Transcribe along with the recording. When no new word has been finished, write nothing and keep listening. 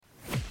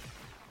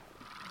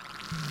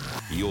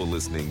You're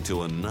listening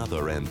to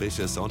another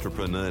ambitious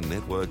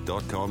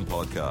entrepreneurnetwork.com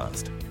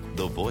podcast,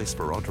 the voice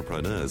for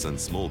entrepreneurs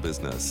and small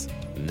business.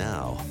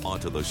 Now,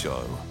 onto the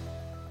show.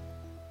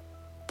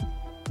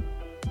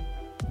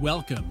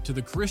 Welcome to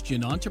the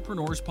Christian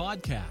Entrepreneurs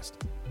Podcast,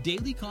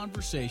 daily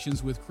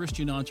conversations with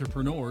Christian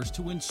entrepreneurs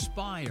to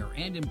inspire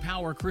and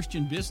empower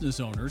Christian business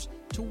owners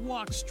to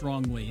walk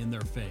strongly in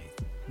their faith,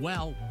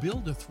 while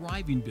build a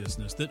thriving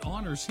business that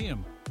honors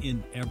Him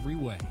in every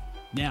way.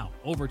 Now,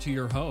 over to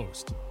your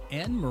host,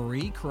 Anne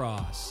Marie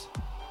Cross.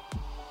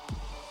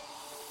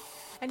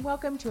 And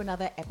welcome to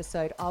another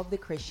episode of the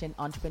Christian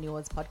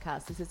Entrepreneurs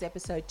Podcast. This is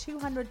episode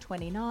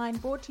 229,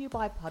 brought to you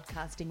by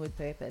Podcasting with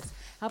Purpose,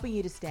 helping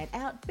you to stand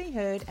out, be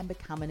heard, and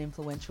become an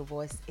influential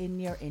voice in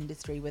your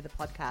industry with a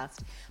podcast.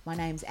 My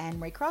name's Anne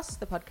Marie Cross,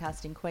 the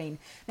podcasting queen.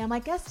 Now, my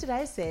guest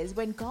today says,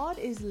 when God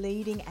is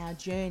leading our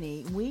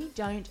journey, we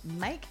don't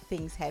make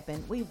things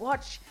happen, we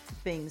watch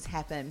things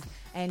happen.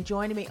 And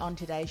joining me on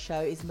today's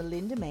show is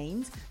Melinda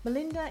Means.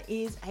 Melinda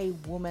is a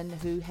woman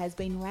who has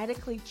been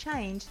radically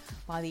changed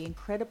by the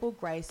incredible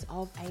grace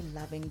of a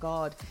loving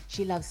God.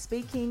 She loves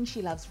speaking,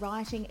 she loves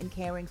writing and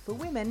caring for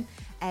women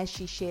as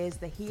she shares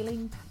the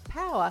healing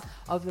power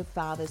of the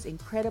Father's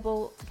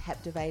incredible,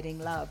 captivating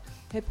love.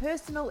 Her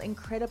personal,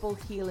 incredible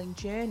healing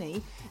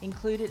journey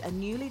included a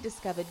newly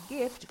discovered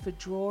gift for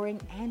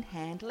drawing and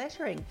hand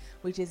lettering,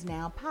 which is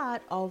now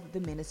part of the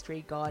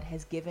ministry God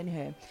has given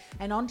her.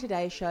 And on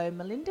today's show,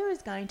 Melinda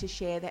is going to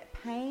share that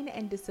pain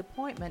and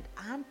disappointment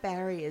aren't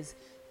barriers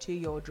to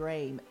your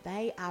dream.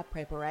 They are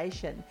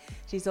preparation.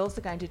 She's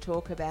also going to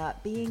talk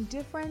about being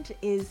different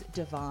is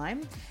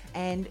divine,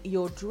 and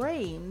your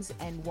dreams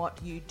and what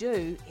you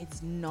do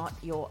is not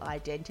your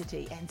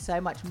identity, and so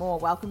much more.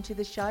 Welcome to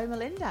the show,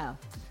 Melinda.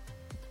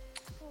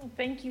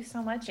 Thank you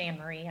so much, Anne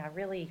Marie. I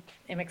really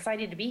am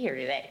excited to be here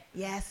today.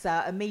 Yes,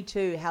 me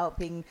too,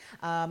 helping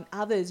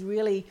others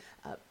really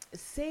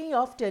see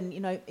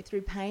often,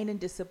 through pain and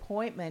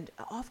disappointment,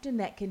 often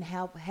that can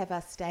help have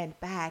us stand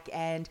back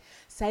and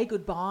say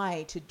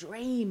goodbye to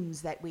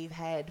dreams that we've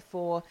had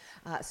for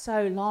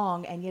so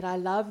long. And yet I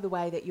love the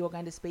way that you're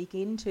going to speak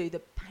into the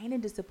pain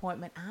and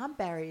disappointment aren't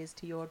barriers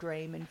to your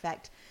dream. In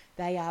fact,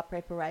 they are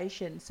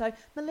preparation. So,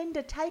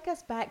 Melinda, take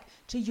us back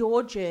to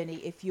your journey,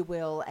 if you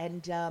will,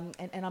 and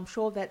I'm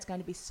sure that's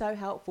going to be so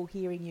helpful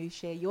hearing you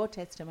share your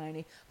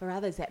testimony for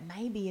others that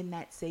may be in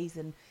that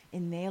season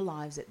in their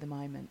lives at the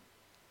moment.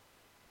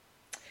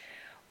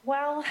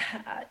 Well,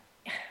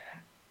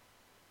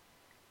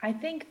 I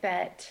think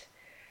that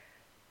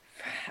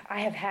I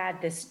have had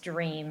this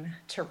dream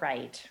to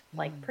write,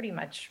 like pretty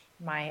much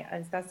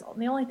that's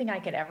the only thing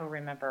I could ever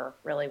remember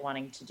really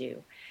wanting to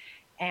do.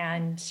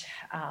 And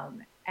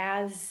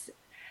as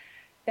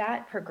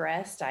that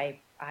progressed,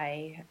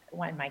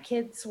 when my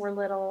kids were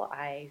little,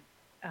 I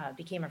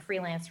became a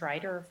freelance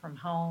writer from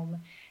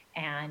home.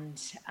 And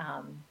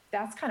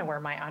that's kind of where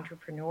my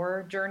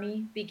entrepreneur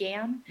journey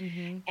began.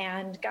 Mm-hmm.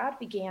 And God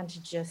began to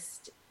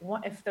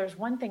if there's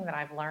one thing that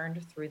I've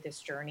learned through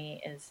this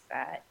journey is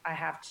that I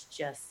have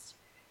to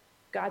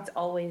God's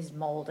always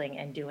molding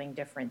and doing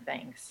different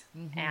things.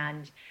 Mm-hmm.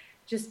 And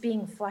just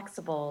being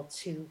flexible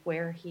to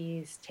where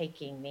He's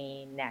taking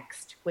me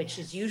next, which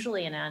is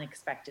usually an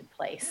unexpected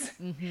place.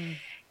 Mm-hmm.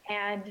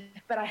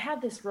 But I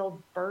had this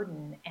real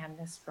burden and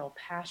this real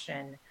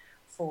passion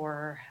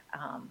for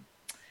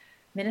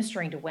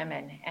ministering to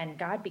women, and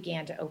God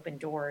began to open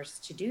doors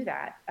to do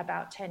that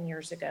about 10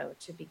 years ago,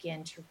 to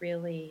begin to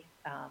really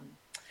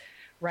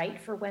write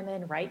for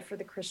women, write for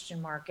the Christian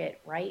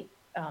market, write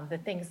the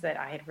things that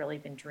I had really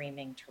been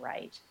dreaming to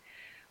write.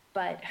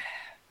 But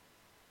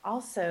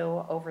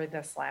also over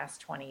this last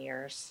 20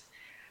 years,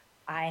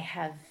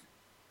 I've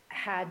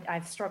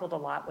struggled a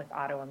lot with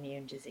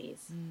autoimmune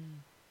disease.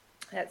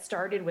 That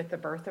started with the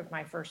birth of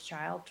my first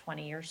child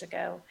 20 years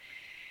ago.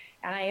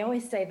 And I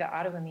always say that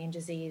autoimmune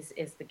disease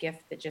is the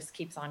gift that just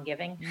keeps on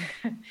giving,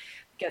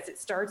 because it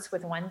starts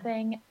with one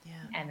thing,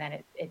 and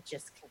then it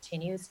just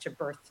continues to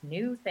birth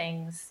new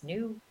things,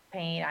 new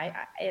pain.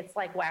 It's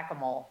like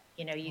whack-a-mole.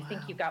 You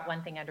think you've got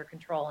one thing under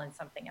control and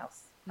something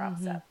else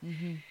crops up.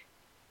 Mm-hmm.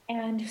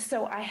 And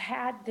so I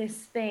had this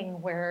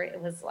thing where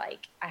it was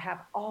like, I have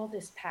all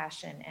this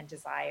passion and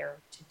desire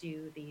to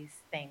do these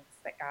things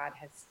that God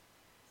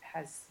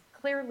has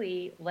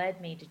clearly led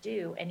me to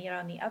do. And yet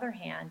on the other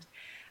hand,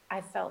 I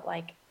felt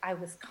like I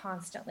was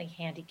constantly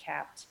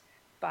handicapped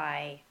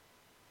by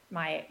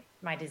my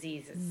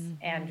diseases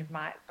and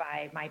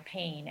by my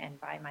pain and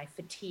by my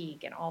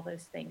fatigue and all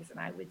those things. And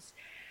I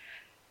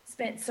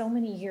spent so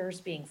many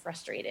years being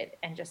frustrated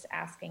and just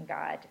asking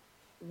God,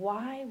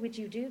 why would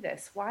you do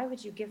this? Why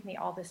would you give me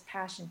all this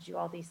passion to do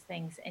all these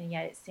things? And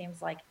yet it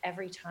seems like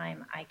every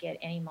time I get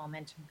any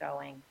momentum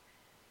going,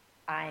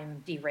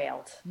 I'm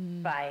derailed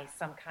by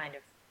some kind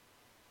of,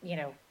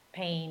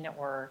 pain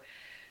or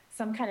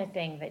some kind of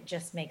thing that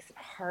just makes it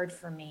hard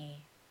for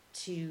me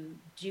to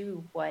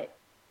do what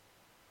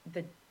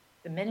the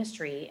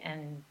ministry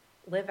and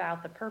live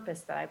out the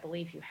purpose that I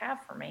believe you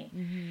have for me.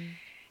 Mm-hmm.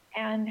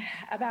 And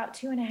about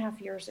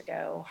 2.5 years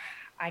ago,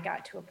 I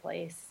got to a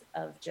place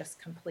of just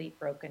complete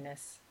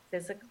brokenness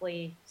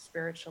physically,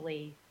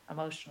 spiritually,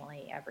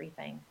 emotionally,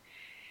 everything.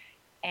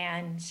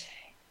 And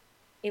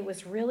it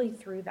was really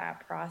through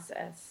that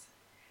process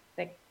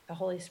that the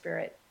Holy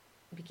Spirit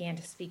began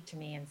to speak to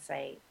me and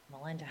say,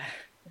 Melinda,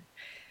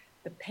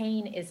 the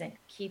pain isn't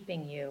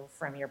keeping you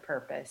from your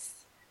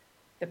purpose.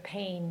 The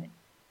pain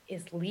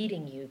is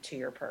leading you to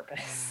your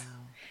purpose. Wow.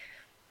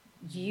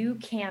 You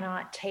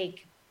cannot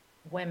take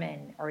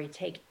women or you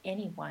take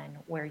anyone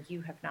where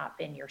you have not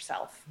been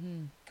yourself.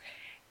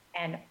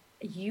 And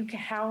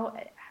how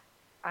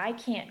I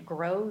can't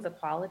grow the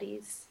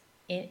qualities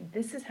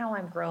this is how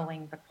I'm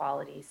growing the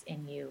qualities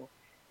in you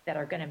that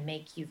are going to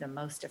make you the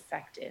most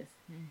effective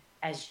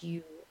as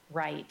you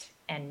write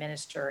and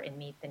minister and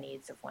meet the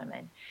needs of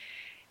women.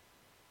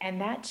 And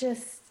that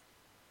just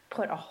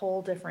put a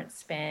whole different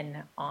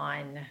spin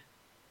on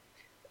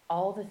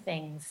all the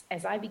things.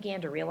 As I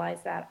began to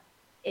realize that,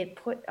 it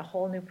put a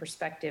whole new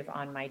perspective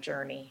on my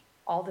journey.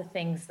 All the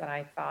things that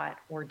I thought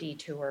were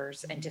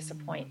detours and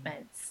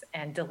disappointments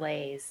and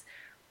delays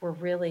were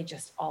really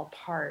just all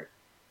part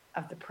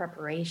of the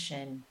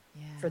preparation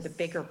for the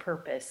bigger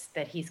purpose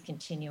that he's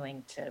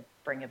continuing to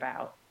bring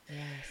about. Yes.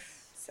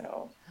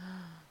 So,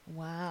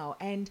 wow.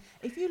 And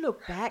if you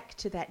look back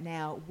to that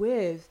now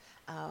with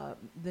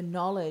the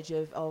knowledge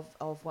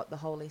of what the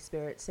Holy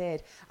Spirit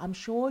said, I'm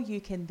sure you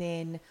can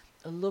then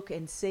look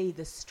and see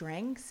the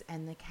strengths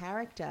and the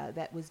character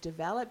that was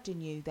developed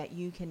in you that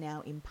you can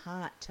now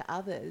impart to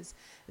others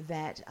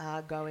that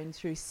are going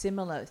through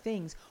similar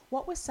things.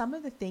 What were some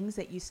of the things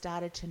that you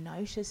started to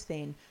notice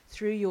then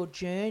through your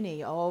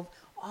journey of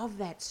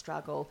that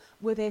struggle?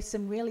 Were there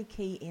some really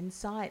key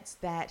insights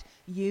that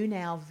you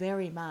now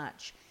very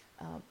much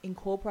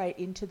incorporate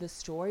into the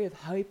story of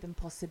hope and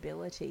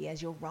possibility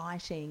as you're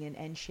writing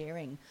and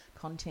sharing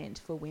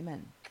content for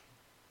women?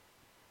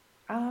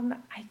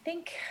 I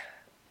think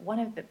one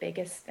of the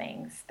biggest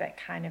things that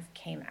kind of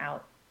came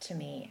out to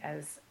me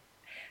as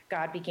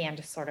God began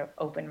to sort of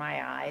open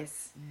my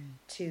eyes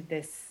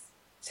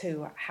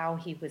to how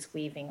he was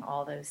weaving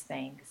all those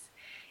things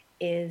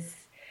is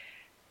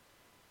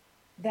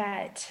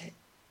that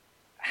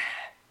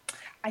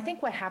I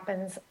think what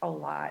happens a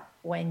lot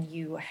when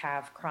you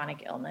have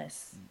chronic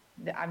illness,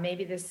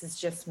 maybe this is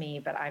just me,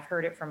 but I've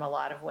heard it from a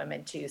lot of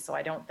women too, so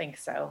I don't think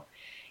so,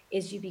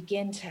 is you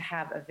begin to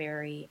have a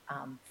very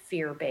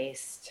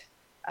fear-based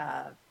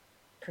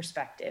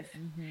perspective.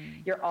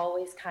 You're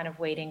always kind of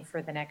waiting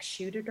for the next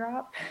shoe to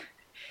drop.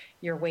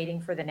 You're waiting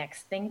for the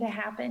next thing to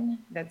happen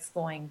that's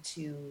going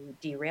to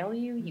derail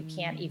you. You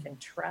can't even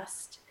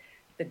trust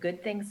the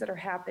good things that are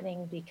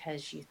happening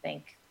because you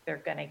think they're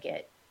going to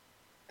get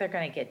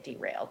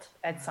derailed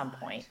at some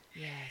point.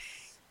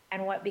 Yes.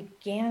 And what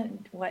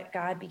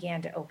God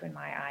began to open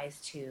my eyes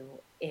to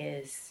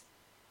is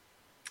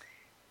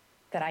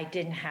that I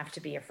didn't have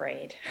to be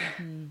afraid.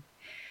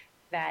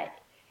 That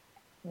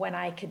when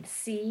I could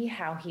see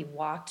how he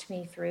walked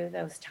me through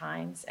those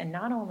times, and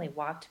not only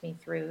walked me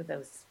through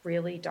those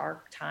really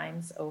dark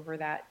times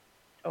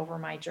over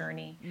my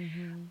journey,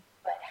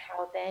 but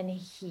how then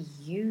he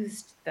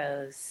used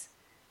those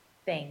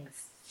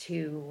things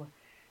to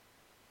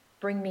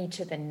bring me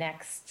to the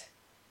next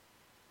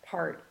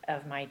part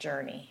of my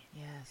journey.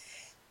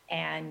 Yes.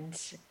 And,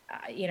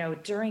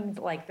 during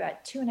like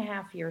that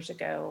 2.5 years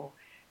ago,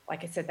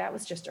 like I said, that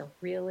was just a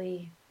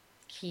really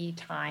key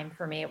time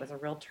for me. It was a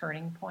real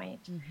turning point.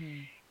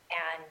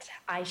 And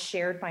I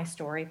shared my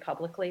story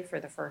publicly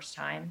for the first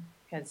time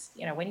because,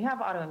 when you have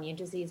autoimmune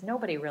disease,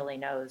 nobody really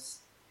knows.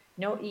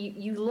 No,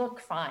 you look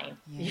fine.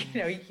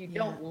 You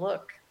don't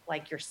look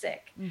like you're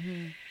sick.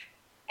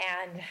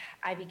 And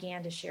I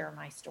began to share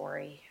my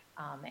story.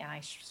 And I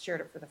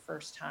shared it for the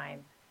first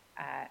time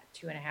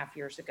 2.5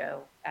 years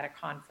ago at a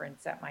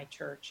conference at my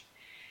church.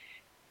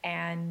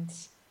 And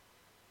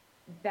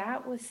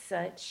that was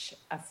such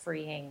a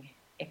freeing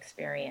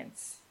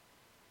experience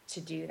to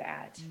do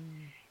that.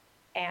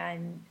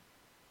 And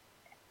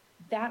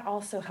that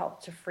also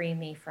helped to free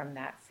me from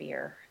that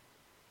fear,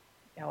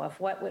 of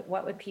what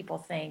would people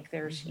think.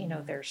 There's,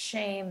 there's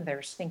shame,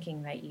 there's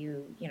thinking that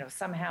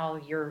somehow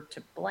you're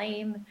to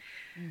blame,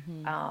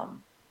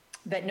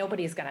 that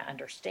nobody's going to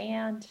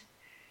understand.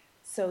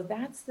 So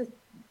that's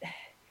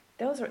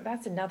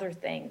another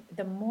thing.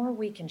 The more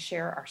we can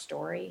share our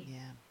story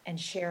and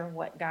share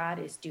what God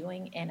is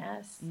doing in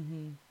us,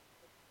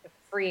 the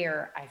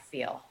freer I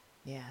feel.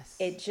 Yes.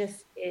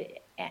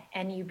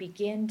 And you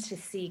begin to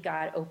see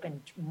God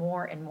open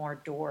more and more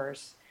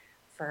doors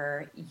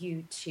for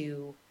you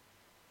to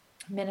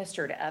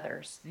minister to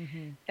others.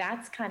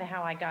 That's kind of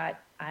how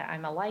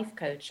I'm a life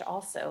coach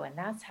also. And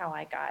that's how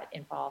I got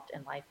involved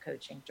in life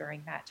coaching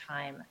during that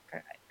time.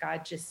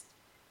 God just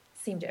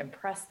seemed to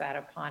impress that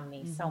upon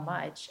me so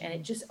much. And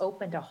it just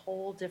opened a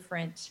whole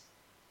different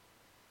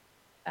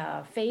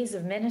phase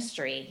of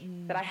ministry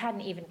that I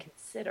hadn't even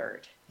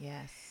considered.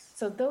 Yes.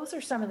 So those are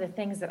some of the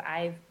things that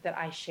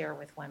I share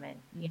with women.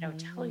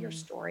 Tell your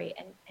story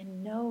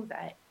and know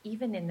that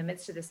even in the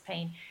midst of this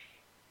pain,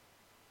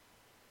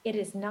 it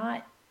is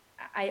not.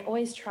 I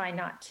always try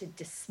not to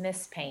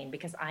dismiss pain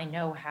because I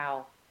know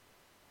how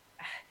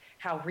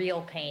how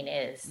real pain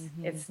is.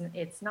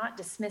 It's not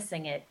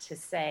dismissing it to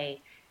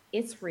say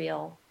it's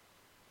real.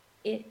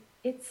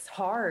 It's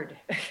hard.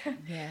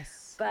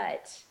 Yes.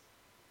 But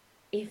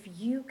if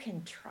you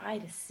can try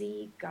to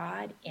see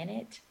God in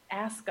it,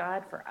 ask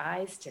God for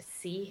eyes to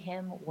see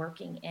him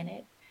working in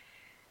it,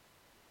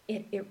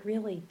 it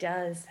really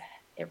does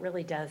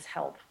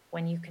help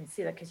when you can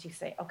see that, because you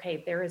say,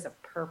 okay, there is a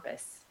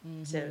purpose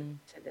to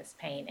this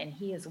pain, and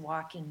he is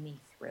walking me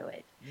through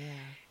it.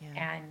 Yeah.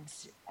 And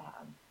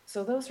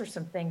so those are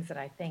some things that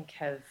I think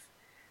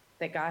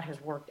that God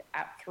has worked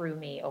out through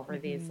me over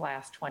these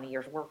last 20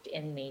 years, worked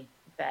in me,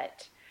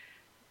 that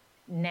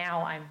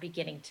now I'm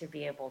beginning to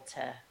be able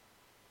to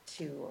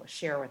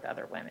share with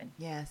other women.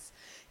 Yes.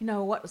 You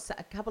know what,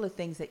 a couple of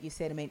things that you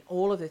said, I mean,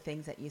 all of the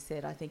things that you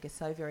said I think are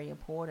so very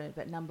important,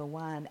 but number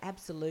one,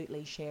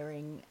 absolutely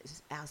sharing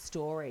our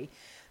story,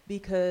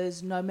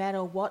 because no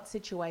matter what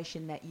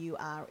situation that you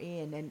are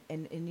in,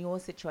 and in your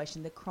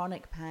situation, the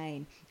chronic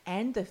pain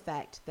and the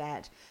fact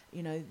that,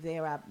 you know,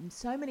 there are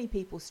so many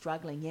people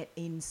struggling yet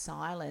in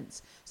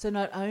silence. So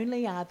not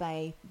only are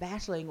they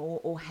battling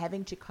or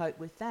having to cope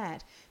with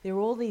that, there are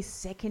all these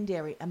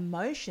secondary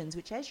emotions,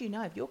 which, as you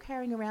know, if you're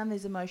carrying around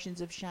these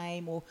emotions of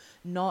shame or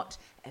not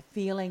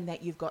feeling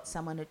that you've got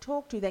someone to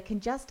talk to that can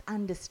just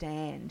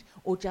understand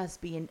or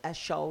just be a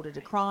shoulder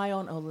to cry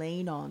on or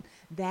lean on,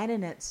 that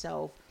in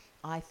itself,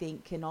 I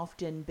think, can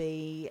often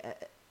be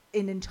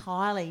an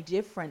entirely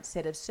different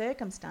set of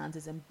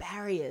circumstances and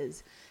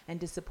barriers and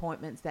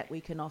disappointments that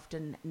we can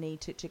often need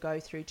to go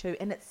through too.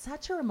 And it's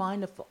such a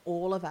reminder for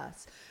all of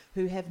us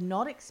who have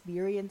not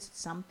experienced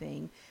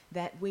something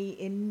that we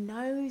in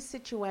no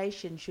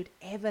situation should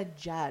ever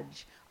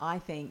judge, I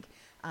think,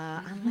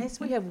 unless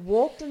we have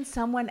walked in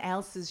someone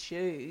else's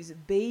shoes.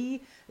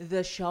 Be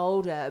the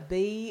shoulder,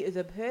 be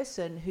the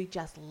person who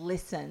just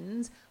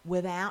listens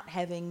without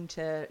having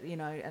to, you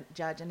know,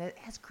 judge. And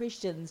as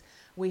Christians,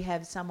 we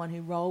have someone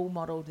who role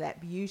modeled that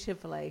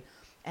beautifully.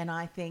 And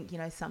I think, you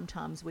know,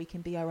 sometimes we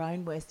can be our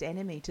own worst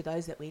enemy to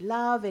those that we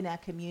love in our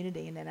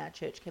community and in our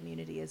church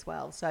community as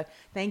well. So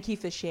thank you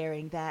for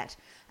sharing that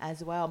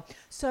as well.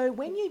 So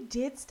when you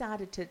did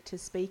start to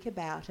speak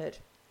about it,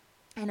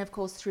 and of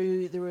course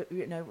through the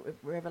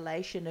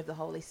revelation of the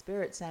Holy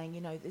Spirit saying,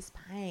 you know, this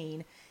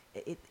pain,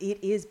 it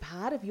is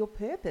part of your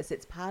purpose.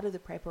 It's part of the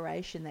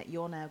preparation that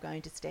you're now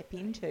going to step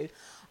into.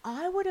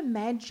 I would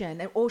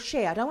imagine, or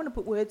share, I don't want to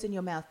put words in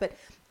your mouth, but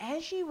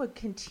as you were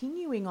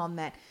continuing on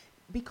that,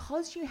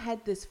 because you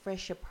had this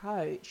fresh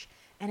approach,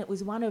 and it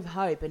was one of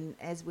hope, and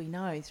as we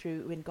know,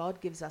 through when God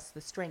gives us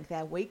the strength,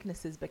 our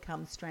weaknesses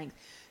become strength.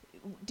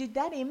 Did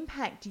that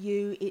impact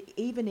you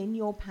even in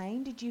your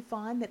pain? Did you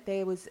find that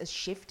there was a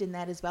shift in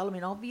that as well? I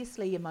mean,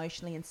 obviously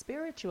emotionally and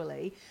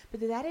spiritually, but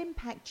did that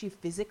impact you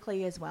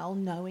physically as well,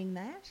 knowing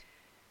that?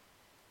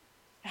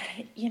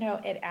 You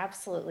know, it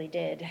absolutely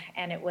did.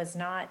 And it was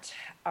not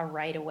a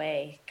right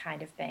away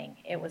kind of thing.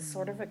 It was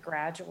sort of a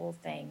gradual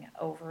thing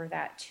over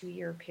that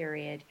 2-year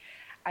period.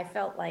 I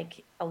felt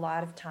like a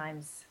lot of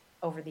times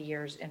over the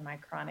years in my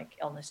chronic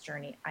illness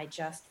journey, I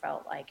just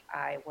felt like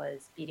I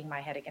was beating my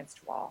head against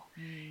a wall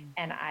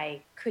and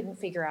I couldn't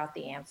figure out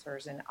the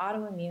answers. And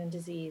autoimmune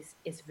disease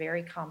is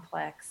very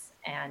complex.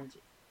 And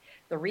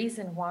the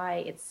reason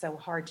why it's so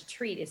hard to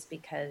treat is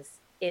because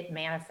it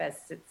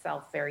manifests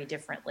itself very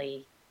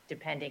differently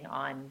depending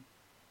on,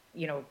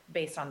 you know,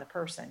 based on the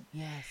person.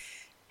 Yes.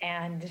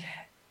 And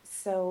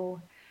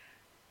so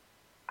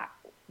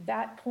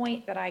that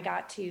point that I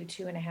got to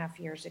 2.5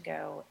 years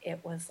ago, it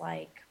was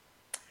like,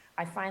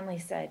 I finally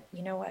said,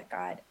 you know what,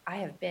 God, I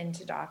have been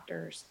to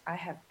doctors. I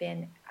have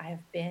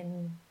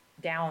been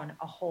down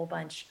a whole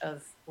bunch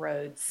of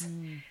roads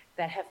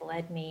that have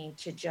led me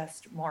to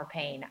just more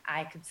pain.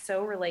 I could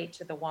so relate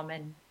to the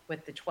woman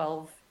with the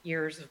 12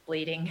 years of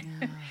bleeding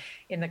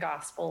in the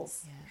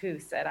Gospels who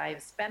said,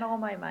 I've spent all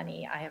my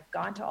money. I have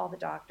gone to all the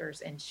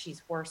doctors and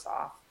she's worse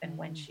off than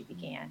when she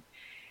began.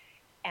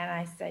 And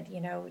I said,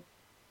 you know,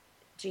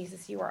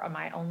 Jesus, you are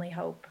my only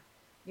hope.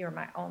 You're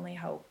my only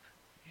hope.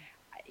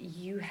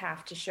 You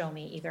have to show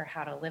me either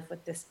how to live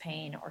with this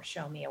pain or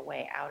show me a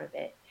way out of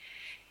it.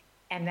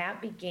 And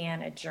that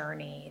began a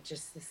journey,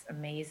 just this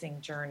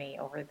amazing journey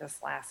over this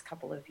last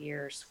couple of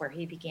years where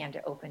he began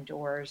to open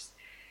doors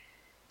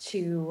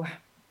to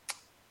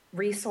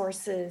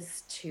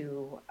resources,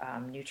 to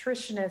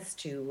nutritionists,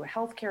 to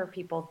healthcare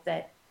people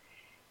that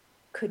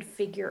could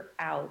figure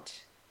out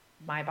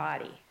my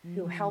body,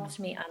 who helped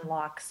me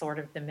unlock sort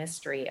of the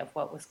mystery of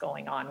what was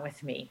going on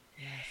with me.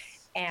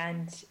 Yes.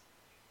 And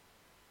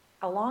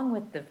along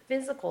with the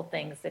physical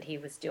things that he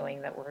was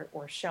doing that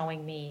were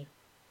showing me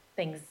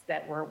things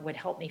that would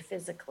help me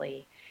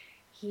physically,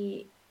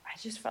 I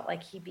just felt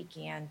like he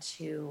began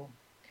to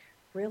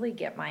really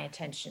get my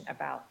attention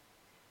about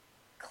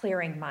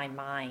clearing my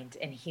mind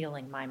and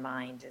healing my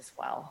mind as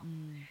well.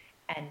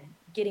 And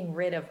getting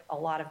rid of a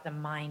lot of the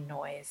mind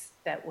noise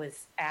that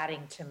was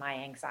adding to my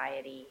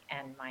anxiety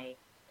and my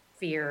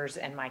fears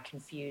and my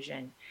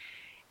confusion.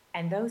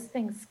 And those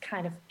things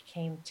kind of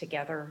came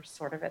together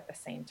sort of at the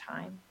same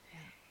time.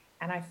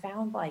 And I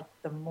found like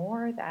the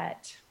more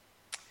that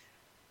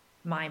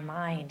my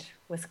mind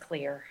was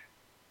clear.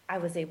 I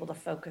was able to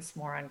focus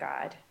more on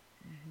God.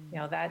 Mm-hmm.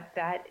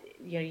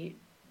 You know,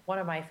 one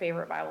of my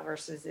favorite Bible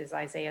verses is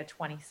Isaiah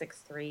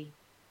 26:3.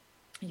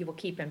 You will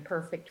keep in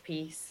perfect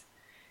peace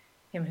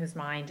him whose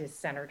mind is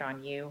centered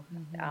on you.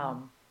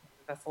 Mm-hmm.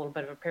 That's a little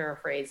bit of a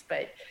paraphrase,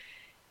 but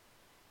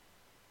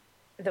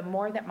the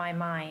more that my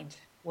mind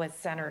was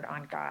centered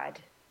on God,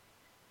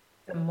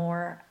 the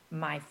more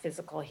my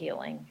physical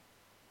healing,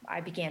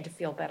 I began to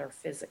feel better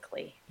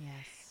physically.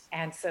 Yes.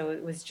 And so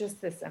it was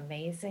just this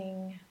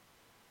amazing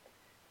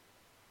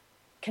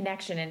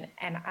connection.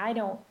 And I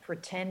don't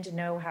pretend to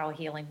know how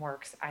healing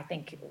works. I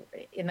think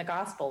in the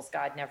Gospels,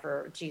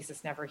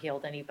 Jesus never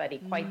healed anybody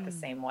quite the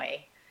same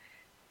way.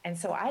 And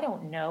so I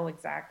don't know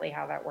exactly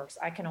how that works.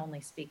 I can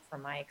only speak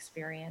from my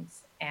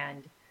experience.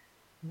 And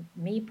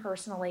me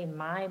personally,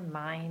 my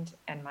mind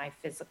and my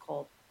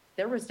physical,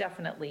 there was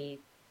definitely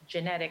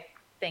genetic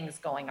things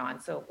going on.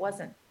 So it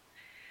wasn't,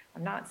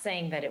 I'm not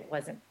saying that it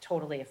wasn't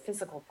totally a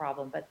physical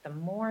problem, but the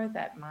more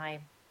that my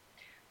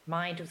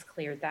mind was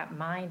clear, that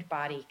mind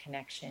body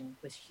connection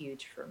was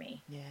huge for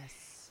me.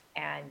 Yes.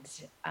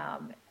 And,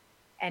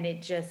 and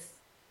it just,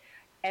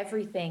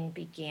 everything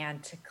began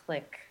to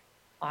click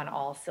on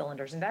all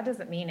cylinders. And that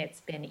doesn't mean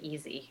it's been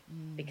easy,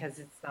 because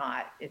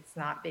it's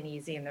not been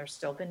easy, and there's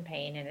still been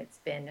pain, and it's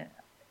been,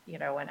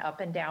 an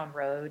up and down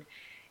road,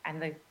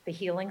 and the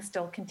healing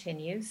still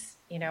continues.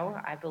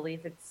 I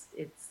believe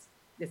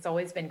it's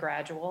always been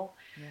gradual.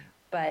 Yeah.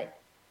 But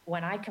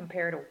when I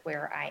compare to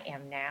where I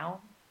am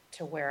now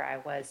to where I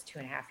was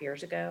 2.5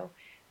 years ago,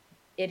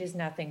 it is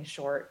nothing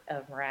short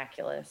of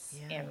miraculous,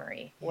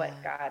 Anne-Marie, what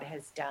God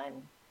has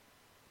done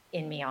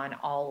in me on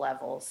all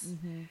levels.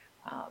 Mm-hmm.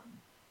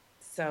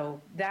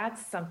 So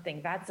that's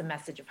a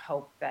message of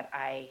hope that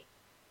I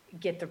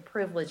get the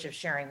privilege of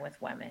sharing with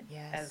women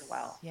as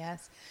well.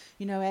 Yes.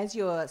 As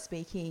you're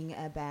speaking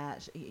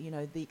about,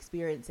 the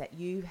experience that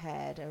you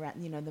had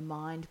around, the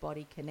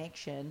mind-body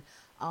connection,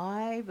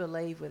 I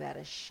believe without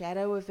a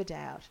shadow of a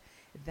doubt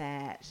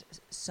that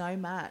so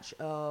much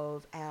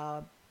of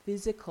our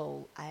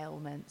physical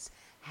ailments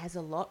has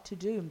a lot to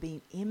do and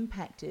being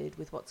impacted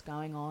with what's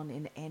going on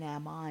in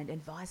our mind,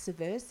 and vice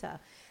versa.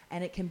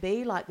 And it can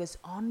be like this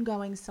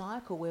ongoing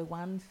cycle where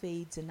one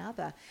feeds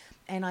another.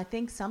 And I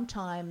think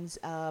sometimes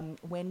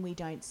when we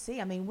don't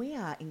see, we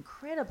are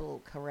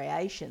incredible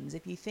creations.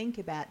 If you think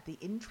about the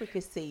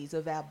intricacies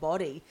of our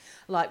body,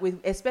 like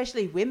with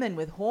especially women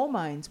with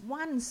hormones,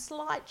 one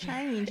slight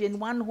change in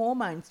one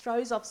hormone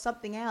throws off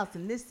something else,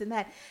 and this and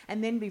that.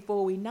 And then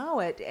before we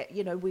know it,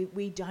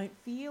 we don't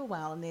feel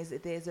well, and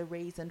there's a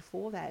reason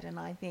for that. And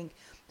I think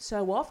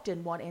so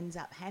often what ends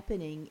up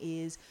happening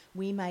is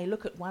we may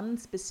look at one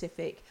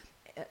specific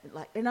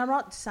and I'm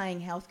not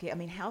saying healthcare.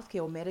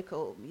 Healthcare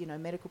or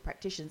medical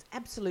practitioners,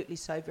 absolutely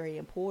so very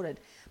important.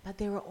 But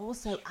there are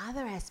also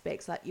other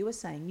aspects, like you were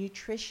saying,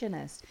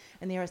 nutritionists,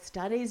 and there are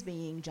studies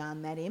being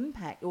done that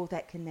impact, or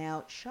that can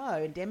now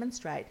show and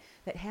demonstrate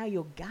that how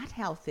your gut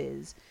health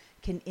is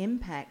can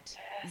impact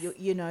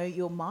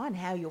your mind,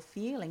 how you're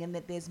feeling, and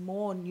that there's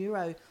more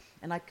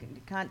and I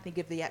can't think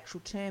of the actual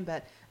term,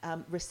 but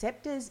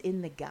receptors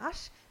in the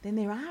gut than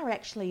there are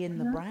actually in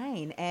the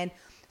brain. And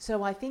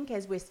so I think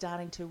as we're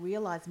starting to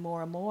realize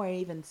more and more,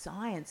 even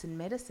science and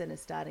medicine is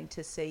starting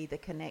to see the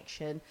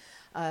connection.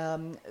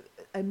 And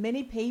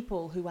many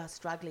people who are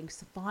struggling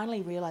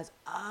finally realize,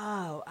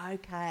 oh,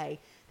 okay,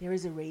 there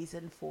is a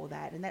reason for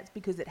that. And that's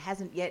because it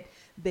hasn't yet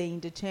been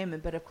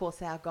determined. But of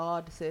course, our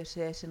God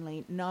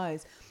certainly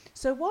knows.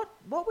 So what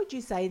would you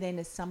say then,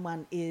 if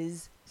someone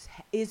is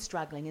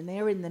struggling and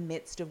they're in the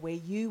midst of where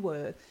you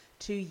were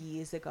 2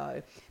 years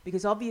ago?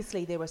 Because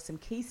obviously there were some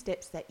key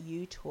steps that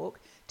you took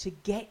to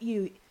get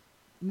you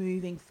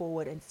moving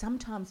forward, and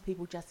sometimes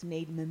people just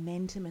need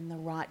momentum in the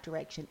right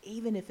direction,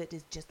 even if it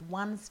is just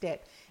one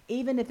step,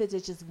 even if it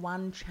is just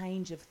one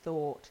change of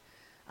thought.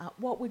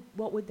 What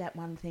would that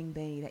one thing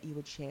be that you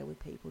would share with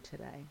people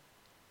today?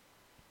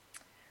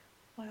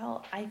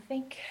 Well, I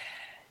think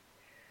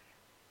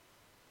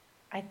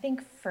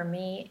for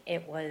me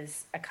it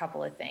was a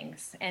couple of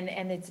things, and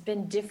it's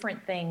been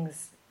different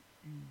things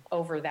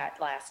over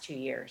that last 2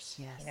 years.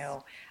 Yes.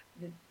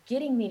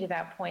 Getting me to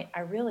that point,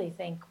 I really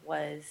think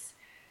was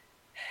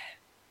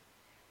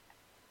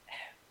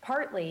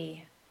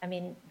partly,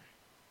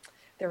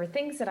 there were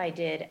things that I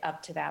did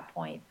up to that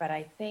point, but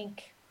I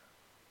think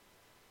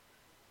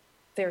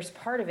there's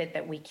part of it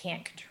that we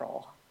can't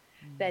control.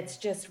 That's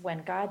just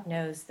when God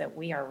knows that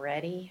we are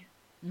ready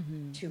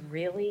to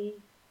really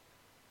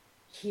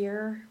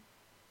hear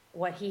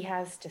what he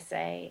has to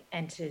say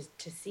and to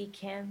seek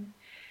him.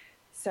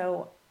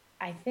 So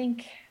I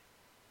think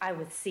I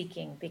was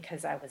seeking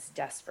because I was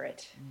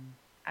desperate.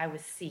 I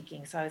was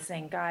seeking. So I was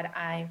saying, God,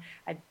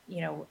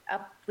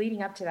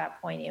 leading up to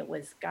that point, it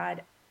was,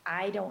 God,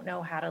 I don't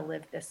know how to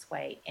live this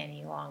way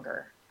any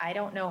longer. I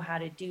don't know how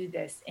to do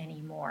this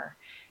anymore.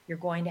 You're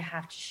going to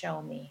have to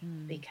show me,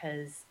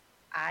 because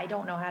I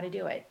don't know how to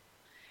do it.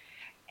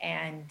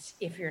 And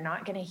if you're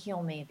not going to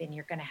heal me, then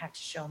you're going to have to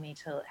show me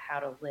how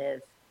to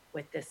live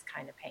with this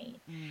kind of pain.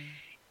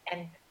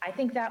 And I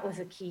think that was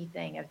a key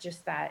thing of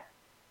just that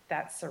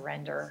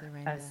surrender.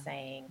 Of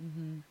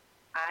saying,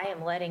 I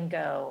am letting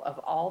go of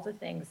all the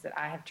things that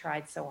I have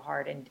tried so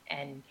hard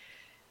and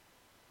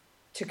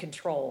to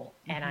control.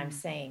 And I'm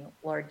saying,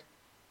 Lord,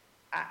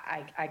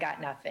 I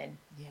got nothing.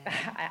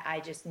 Yeah. I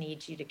just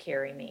need you to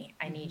carry me.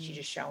 I need you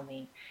to show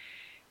me.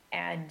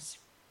 And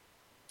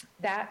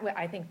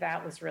I think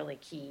that was really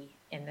key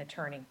in the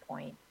turning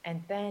point.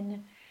 And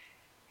then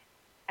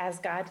as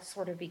God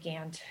sort of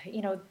began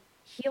to,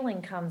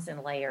 healing comes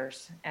in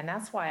layers. And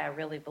that's why I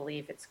really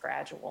believe it's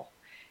gradual.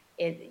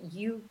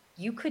 You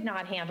could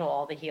not handle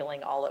all the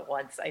healing all at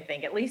once. I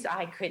think at least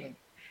I couldn't.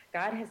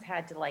 God has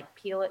had to like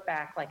peel it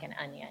back like an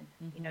onion,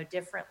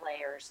 different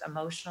layers,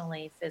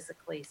 emotionally,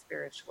 physically,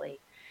 spiritually.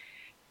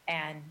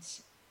 And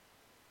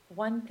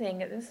one thing,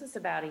 this was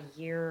about a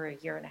year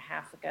and a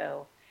half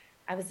ago,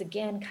 I was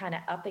again kind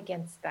of up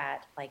against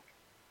that. Like,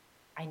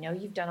 I know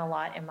you've done a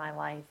lot in my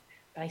life,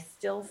 but I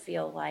still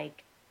feel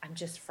like I'm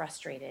just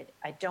frustrated.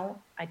 I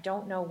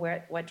don't know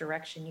what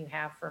direction you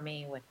have for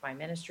me with my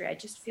ministry. I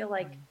just feel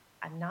like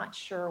I'm not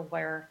sure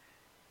where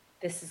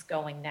this is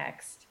going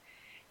next.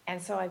 And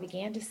so I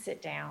began to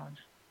sit down,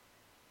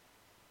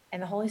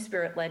 and the Holy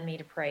Spirit led me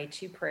to pray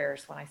 2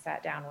 prayers when I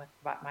sat down with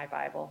my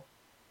Bible.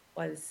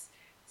 Was,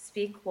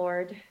 speak,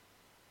 Lord,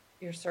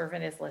 your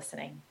servant is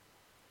listening.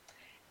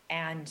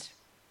 And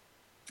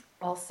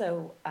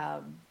also,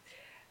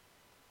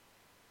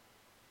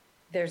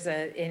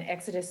 in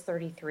Exodus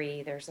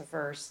 33, there's a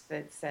verse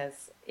that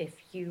says, if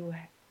you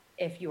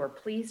are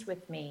pleased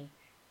with me,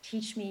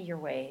 teach me your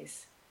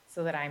ways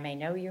so that I may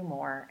know you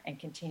more and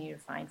continue to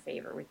find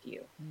favor with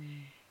you.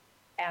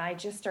 And I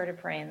just started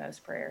praying those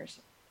prayers.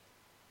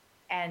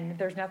 And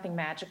there's nothing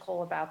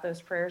magical about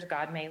those prayers.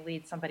 God may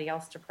lead somebody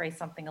else to pray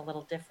something a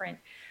little different,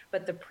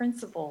 but the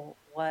principle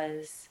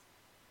was,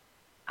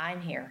 I'm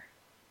here.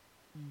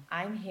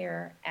 I'm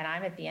here, and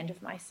I'm at the end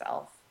of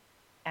myself,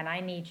 and I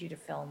need you to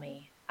fill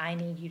me. I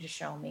need you to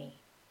show me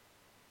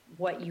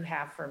what you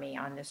have for me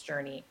on this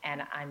journey.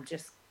 And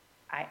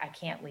I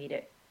can't lead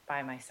it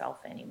by myself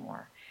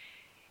anymore.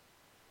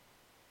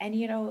 And,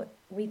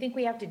 we think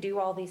we have to do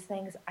all these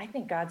things. I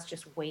think God's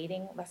just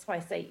waiting. That's why I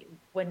say,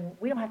 when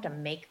we don't have to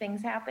make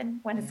things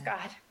happen, when it's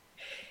God,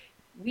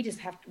 we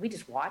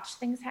just watch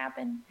things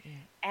happen.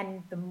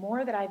 And the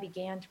more that I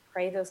began to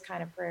pray those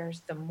kind of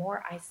prayers, the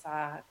more I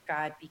saw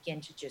God begin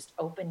to just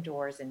open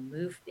doors and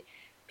move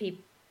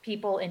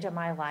people into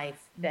my life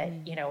that,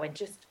 and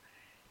just,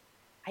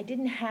 I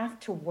didn't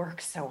have to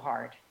work so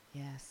hard.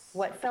 Yes.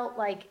 What felt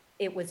like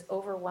it was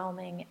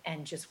overwhelming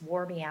and just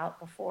wore me out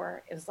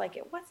before, it was like,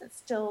 it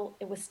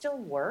was still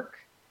work,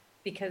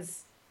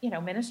 because,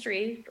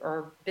 ministry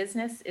or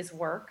business is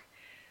work.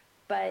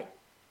 But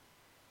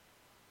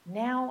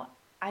now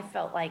I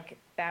felt like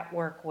that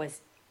work was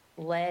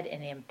led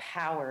and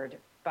empowered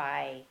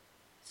by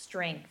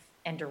strength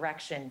and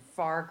direction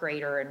far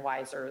greater and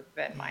wiser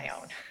than my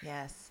own.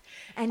 Yes.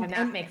 And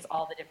that makes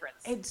all the difference.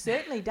 It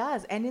certainly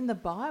does. And in the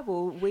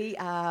Bible, we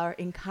are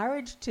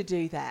encouraged to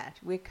do that.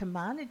 We're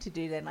commanded to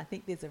do that. And I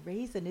think there's a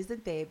reason,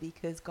 isn't there?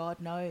 Because God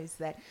knows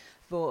that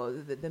for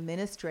the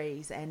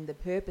ministries and the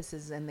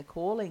purposes and the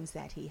callings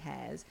that he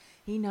has,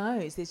 he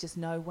knows there's just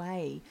no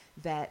way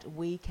that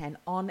we can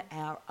on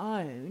our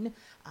own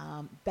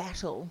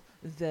battle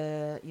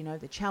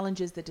the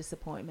challenges, the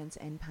disappointments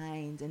and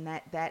pains. And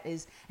that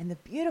is, and the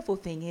beautiful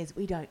thing is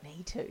we don't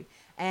need to.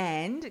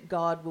 And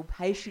God will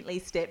patiently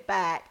step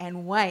back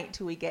and wait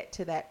till we get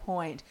to that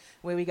point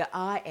where we go,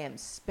 I am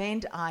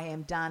spent, I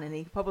am done. And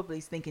he probably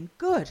is thinking,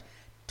 good,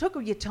 took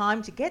your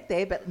time to get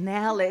there, but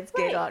now let's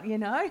get on,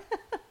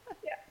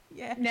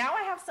 Yeah. Now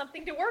I have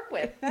something to work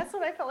with. That's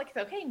what I felt like. It's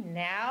okay.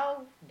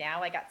 Now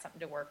I got something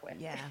to work with.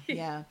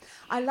 Yeah.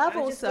 I love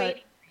also.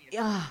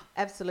 Yeah,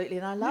 absolutely.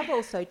 And I love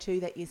also too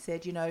that you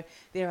said,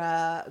 there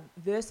are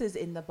verses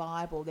in the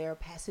Bible, there are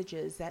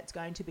passages that's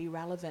going to be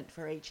relevant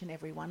for each and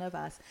every one of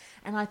us.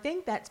 And I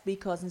think that's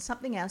because, and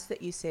something else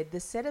that you said, the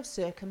set of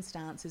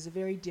circumstances are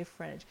very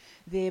different.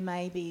 There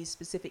may be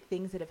specific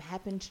things that have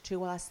happened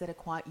to us that are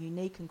quite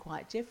unique and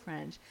quite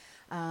different.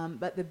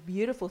 But the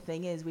beautiful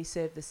thing is we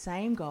serve the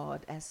same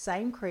God, our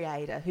same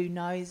Creator, who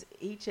knows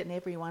each and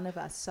every one of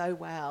us so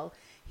well.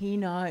 He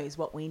knows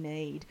what we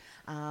need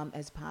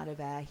as part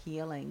of our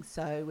healing.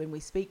 So when we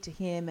speak to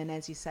him, and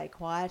as you say,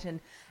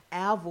 quieten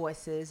our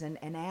voices and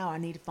I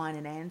need to find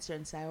an answer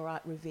and say, all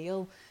right,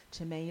 reveal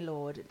to me,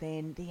 Lord,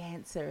 then the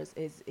answer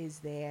is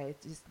there.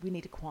 It's just, we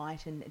need to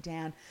quieten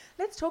down.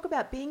 Let's talk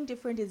about being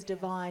different is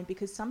divine,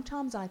 because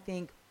sometimes I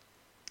think,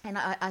 and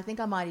I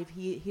think I might have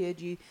heard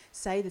you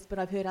say this, but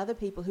I've heard other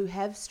people who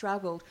have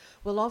struggled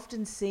will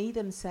often see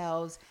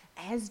themselves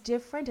as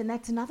different. And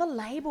that's another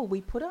label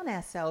we put on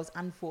ourselves,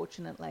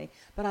 unfortunately.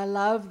 But I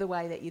love the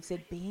way that you've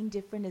said being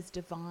different is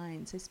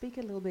divine. So speak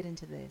a little bit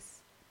into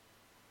this.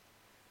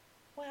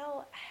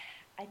 Well,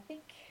 I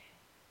think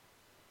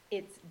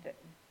it's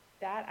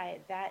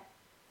that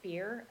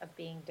fear of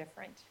being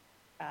different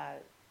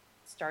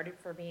started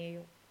for me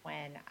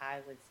when I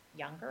was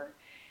younger.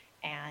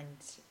 And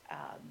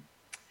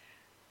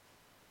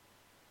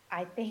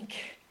I think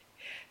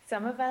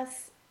some of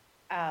us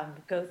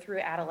go through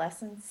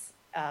adolescence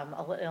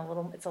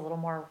it's a little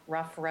more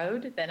rough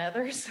road than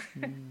others.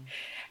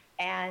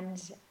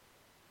 And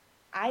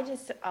I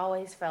just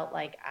always felt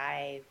like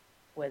I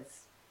was,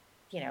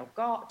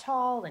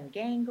 tall and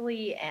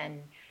gangly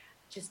and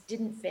just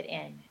didn't fit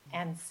in.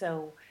 And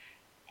so,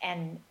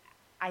 and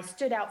I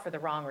stood out for the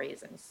wrong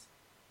reasons,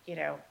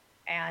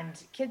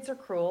 and kids are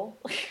cruel.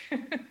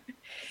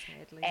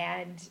 Sadly.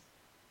 And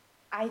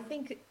I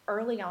think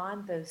early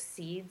on, those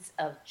seeds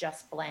of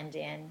just blend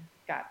in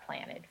got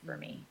planted for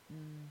me.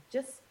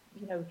 Just,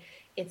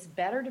 it's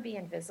better to be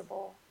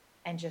invisible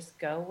and just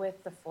go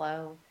with the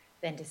flow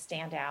than to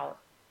stand out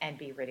and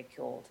be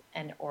ridiculed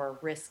or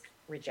risk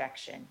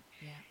rejection.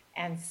 Yeah.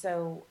 And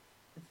so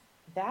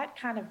that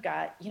kind of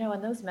got,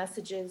 and those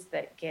messages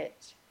that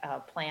get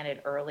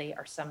planted early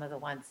are some of the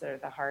ones that are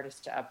the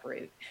hardest to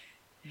uproot.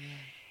 Yeah.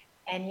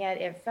 And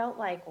yet it felt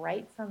like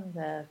right from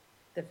the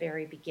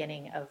very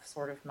beginning of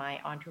sort of my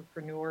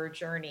entrepreneur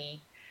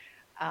journey,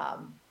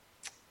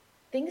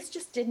 things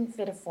just didn't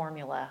fit a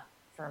formula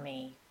for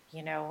me.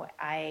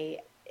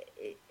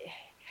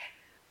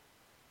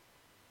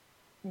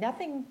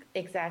 Nothing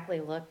exactly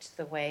looked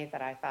the way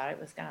that I thought it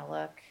was going to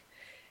look.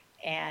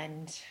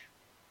 And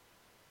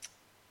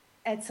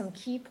at some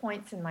key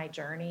points in my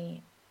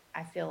journey,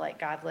 I feel like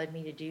God led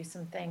me to do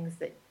some things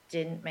that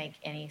didn't make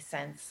any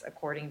sense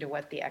according to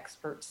what the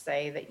experts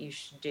say that you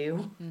should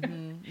do.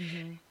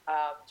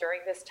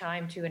 During this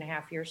time,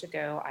 2.5 years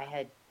ago,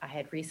 I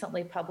had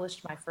recently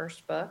published my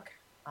first book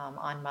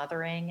on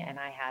mothering, and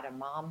I had a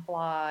mom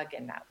blog,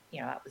 and that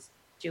was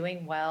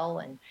doing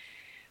well,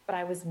 but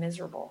I was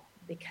miserable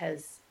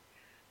because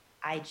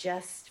I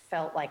just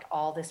felt like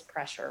all this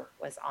pressure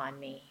was on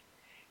me.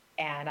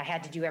 And I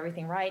had to do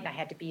everything right. And I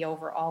had to be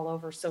all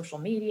over social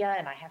media.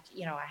 And I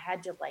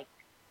had to like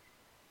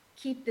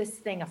keep this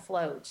thing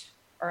afloat,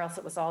 or else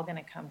it was all going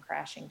to come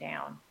crashing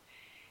down.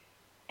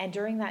 And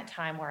during that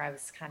time where I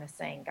was kind of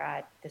saying,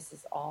 God, this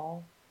is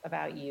all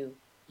about you.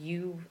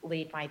 You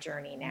lead my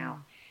journey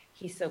now.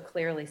 He so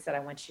clearly said, I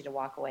want you to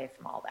walk away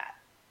from all that.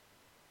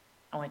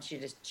 I want you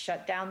to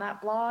shut down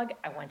that blog.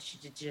 I want you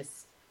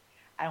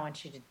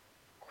to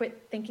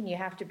quit thinking you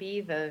have to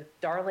be the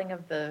darling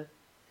of the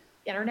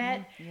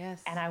internet.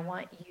 Yes. And I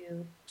want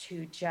you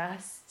to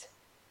just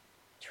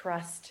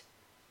trust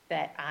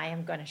that I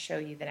am going to show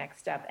you the next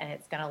step, and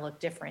it's going to look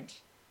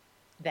different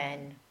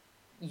than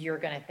you're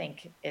going to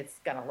think it's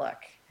going to look.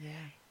 Yeah.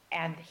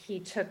 And he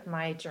took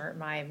my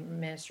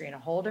ministry in a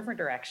whole different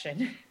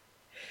direction,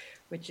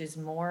 which is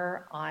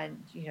more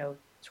on,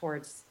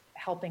 towards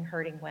helping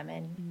hurting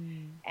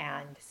women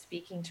and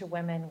speaking to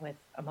women with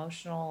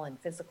emotional and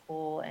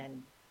physical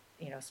and,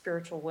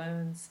 spiritual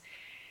wounds.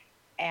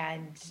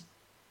 And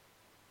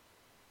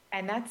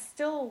that's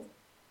still,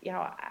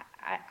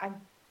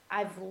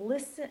 I've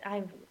listened,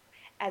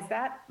 as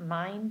that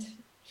mind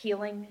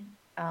healing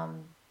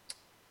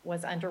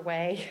was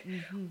underway,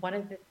 one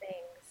of the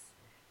things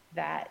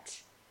that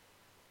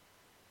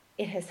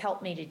it has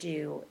helped me to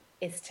do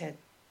is to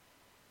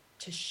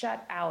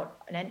shut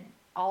out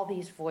all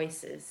these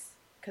voices,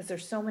 because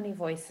there's so many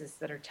voices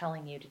that are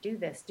telling you to do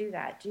this, do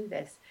that, do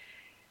this.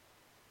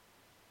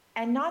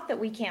 And not that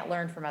we can't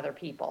learn from other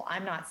people.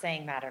 I'm not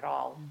saying that at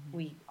all.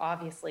 We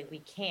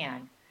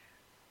can.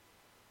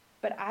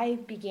 But I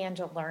began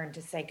to learn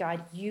to say,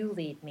 God, you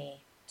lead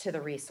me to the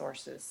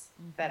resources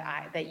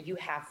that you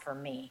have for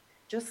me.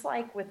 Just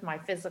like with my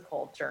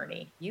physical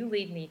journey, you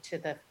lead me to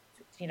the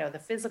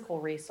physical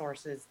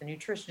resources, the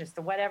nutritionist,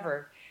 the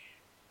whatever.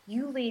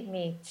 You lead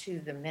me to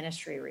the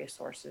ministry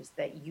resources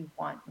that you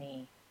want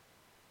me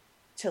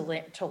to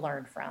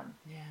learn from.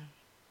 Yeah.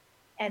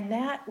 And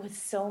that was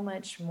so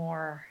much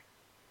more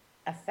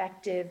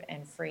effective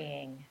and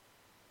freeing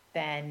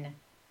than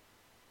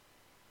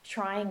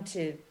trying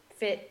to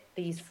fit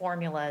these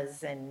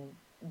formulas and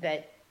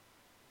that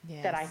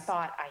I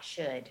thought I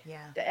should.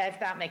 Yeah. If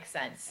that makes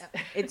sense.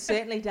 It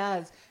certainly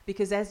does,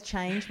 because as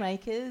change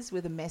makers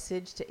with a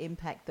message to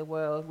impact the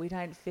world, we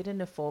don't fit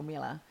in a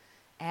formula.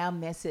 Our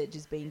message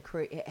has been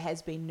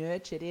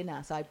nurtured in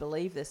us. I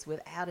believe this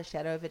without a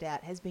shadow of a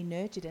doubt, has been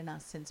nurtured in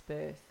us since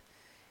birth.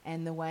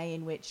 And the way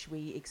in which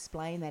we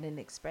explain that and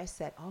express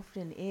that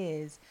often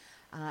is,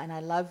 and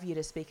I love you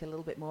to speak a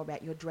little bit more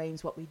about your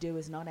dreams. What we do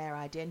is not our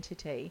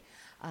identity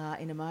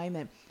in a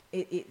moment.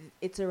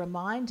 It's a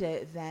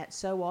reminder that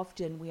so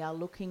often we are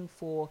looking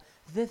for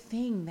the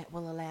thing that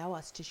will allow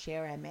us to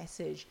share our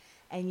message.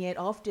 And yet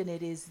often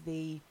it is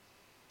the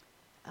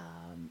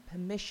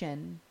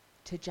permission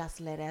to just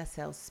let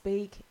ourselves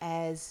speak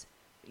as,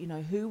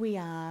 who we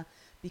are,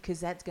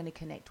 because that's going to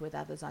connect with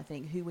others. I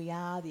think who we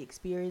are, the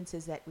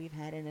experiences that we've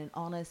had in an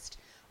honest,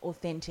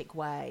 authentic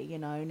way,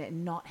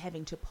 not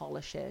having to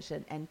polish it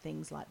and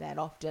things like that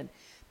often,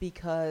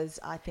 because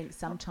I think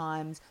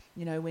sometimes,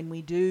 when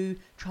we do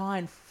try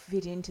and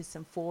fit into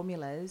some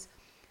formulas,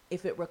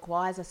 if it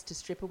requires us to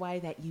strip away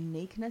that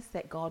uniqueness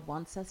that God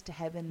wants us to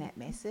have in that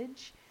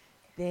message,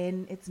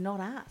 then it's not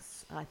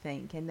us, I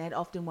think, and that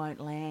often won't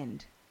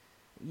land,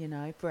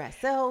 for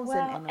ourselves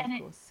and of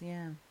course,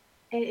 yeah.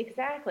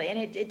 Exactly. And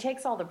it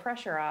takes all the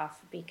pressure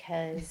off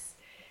because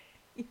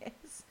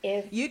Yes.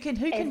 if Who can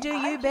if do you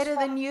I'm just better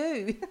than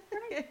you?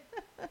 right,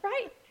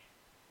 right.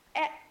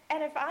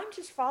 And if I'm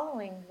just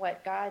following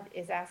what God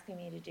is asking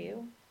me to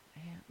do,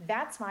 Yeah.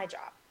 that's my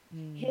job.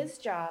 Mm. His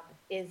job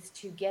is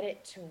to get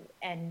it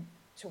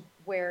to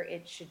where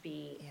it should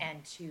be Yeah.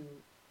 and to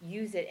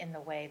use it in the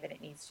way that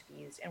it needs to be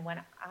used. And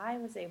when I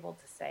was able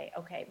to say,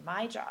 okay,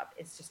 my job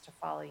is just to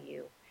follow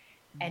you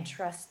and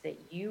trust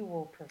that you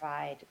will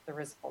provide the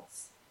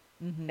results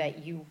Mm-hmm. that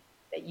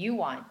you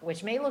want,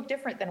 which may look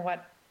different than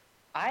what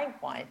I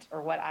want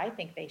or what I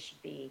think they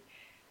should be,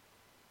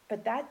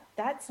 but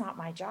that's not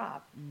my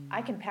job.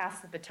 I can pass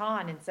the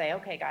baton and say,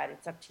 okay, God,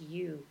 it's up to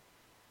you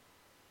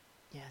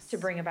Yes. to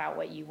bring about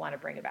what you want to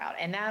bring about.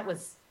 And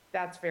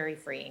that's very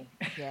freeing.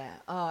 Yeah.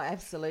 Oh,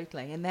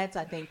 absolutely. And that's,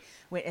 I think,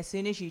 as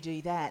soon as you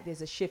do that,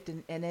 there's a shift.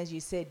 And as you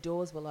said,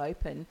 doors will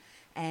open,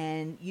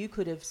 and you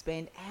could have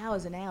spent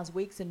hours and hours,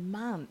 weeks and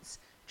months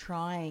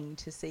trying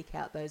to seek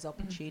out those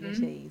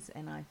opportunities.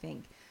 And I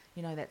think,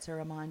 that's a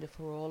reminder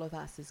for all of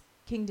us as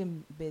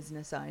kingdom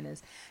business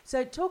owners.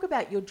 So talk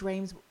about your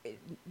dreams.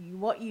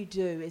 What you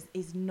do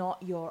is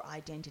not your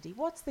identity.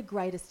 What's the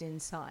greatest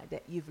insight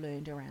that you've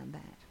learned around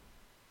that?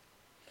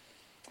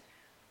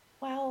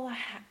 Well,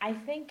 I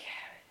think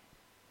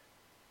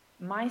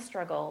my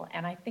struggle,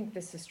 and I think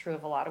this is true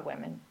of a lot of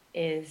women,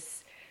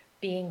 is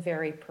being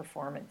very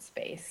performance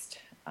based,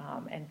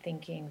 and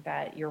thinking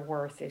that your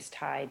worth is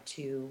tied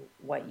to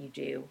what you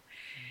do.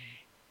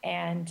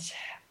 And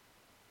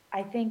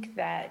I think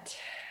that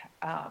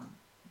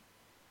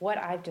what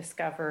I've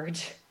discovered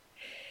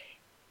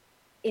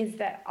is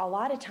that a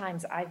lot of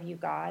times I view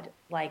God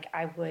like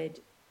I would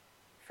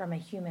from a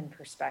human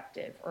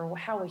perspective, or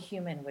how a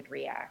human would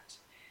react.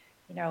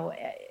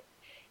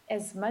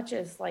 As much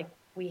as like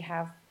we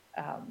have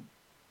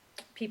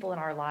people in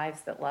our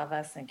lives that love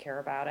us and care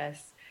about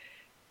us,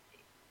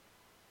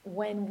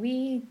 when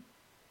we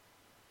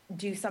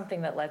do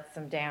something that lets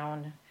them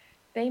down,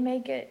 they may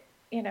get,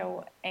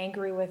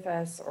 angry with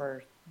us,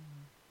 or,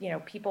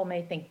 people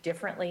may think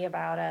differently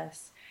about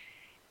us.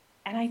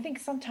 And I think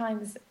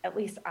sometimes, at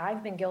least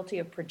I've been guilty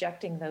of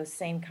projecting those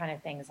same kind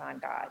of things on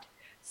God.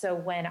 So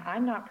when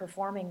I'm not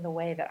performing the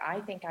way that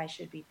I think I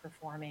should be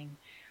performing,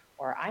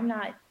 or I'm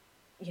not,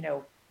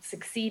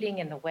 succeeding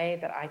in the way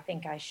that I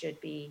think I should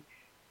be,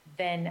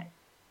 then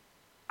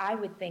I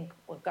would think,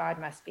 well, God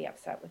must be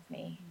upset with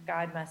me.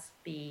 God must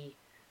be,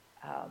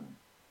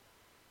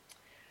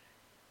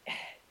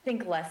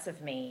 think less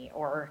of me,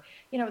 or,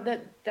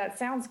 that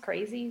sounds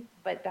crazy,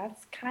 but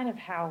that's kind of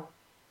how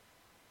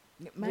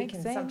It we makes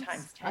can sense.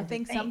 sometimes I tend to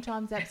think think.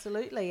 sometimes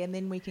absolutely. And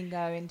then we can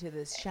go into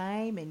this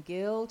shame and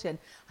guilt, and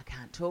I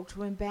can't talk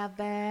to him about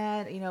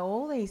that,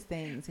 all these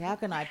things. How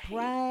can I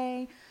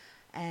pray?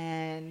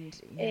 And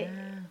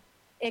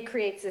It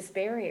creates this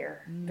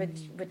barrier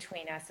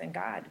between us and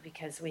God,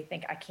 because we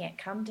think I can't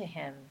come to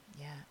him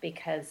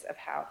because of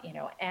how,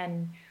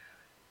 and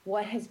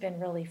what has been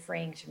really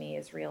freeing to me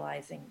is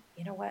realizing,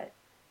 what?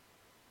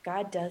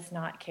 God does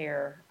not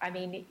care. I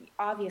mean,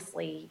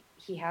 obviously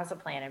he has a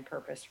plan and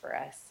purpose for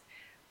us,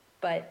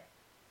 but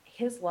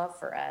his love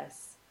for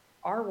us,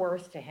 our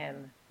worth to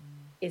him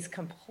is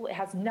complete,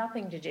 has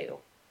nothing to do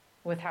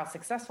with how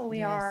successful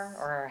we are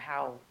or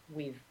how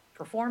we've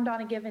performed on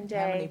a given day.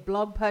 How many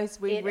blog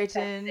posts we've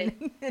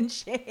written and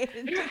shared.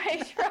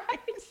 Right.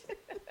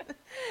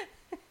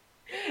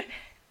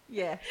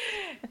 Yeah.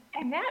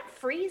 And that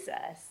frees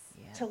us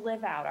to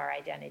live out our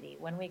identity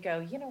when we go,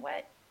 you know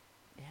what?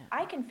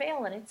 I can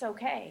fail and it's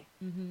okay,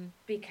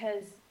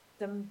 because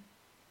the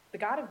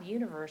God of the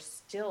universe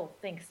still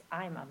thinks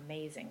I'm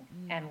amazing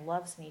and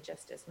loves me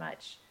just as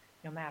much,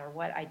 no matter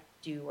what I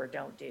do or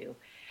don't do.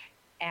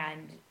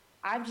 And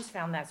I've just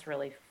found that's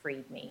really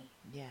freed me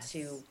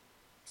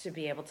to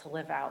be able to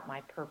live out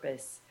my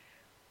purpose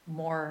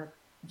more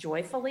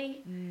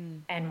joyfully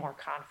and more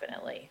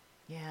confidently.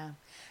 Yeah.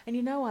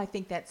 And I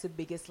think that's the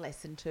biggest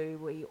lesson too.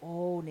 We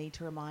all need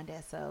to remind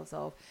ourselves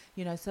of,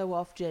 so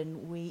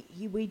often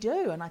we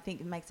do. And I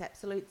think it makes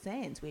absolute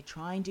sense. We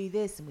try and do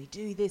this and we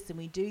do this and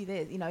we do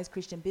this, as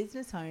Christian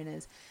business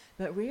owners.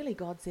 But really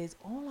God says,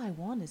 all I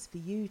want is for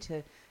you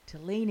to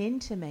lean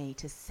into me,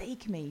 to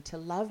seek me, to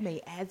love me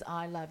as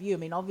I love you. I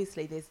mean,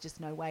 obviously there's just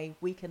no way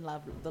we can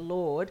love the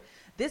Lord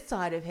this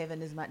side of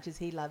heaven as much as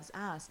he loves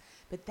us.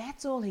 But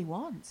that's all he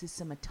wants, is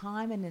some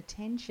time and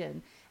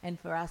attention, and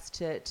for us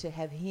to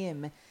have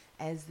him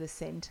as the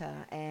center.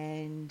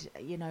 And,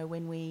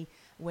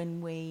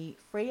 when we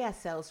free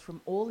ourselves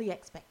from all the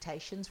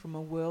expectations from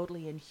a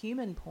worldly and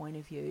human point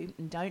of view,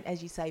 and don't,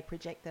 as you say,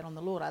 project that on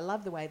the Lord. I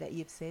love the way that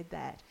you've said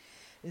that.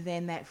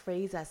 Then that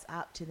frees us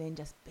up to then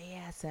just be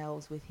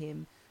ourselves with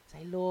him.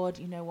 Say, Lord,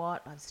 you know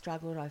what? I've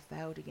struggled. I've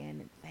failed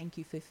again. Thank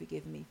you for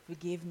forgiving me.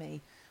 Forgive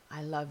me.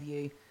 I love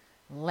you.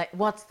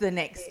 What's the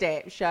next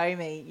step? Show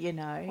me,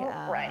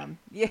 Right.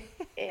 Yeah.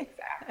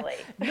 Exactly.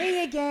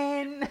 Me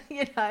again,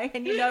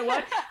 and you know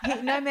what?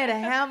 No matter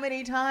how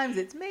many times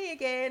it's me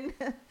again,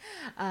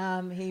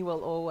 he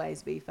will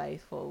always be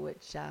faithful,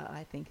 which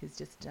I think is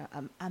just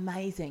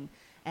amazing.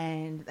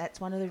 And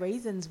that's one of the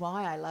reasons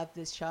why I love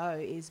this show,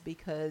 is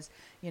because,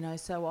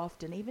 so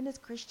often, even as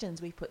Christians,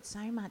 we put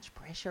so much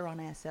pressure on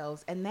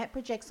ourselves, and that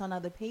projects on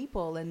other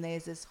people. And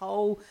there's this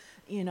whole,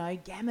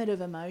 gamut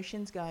of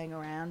emotions going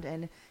around.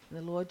 And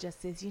the Lord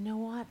just says, you know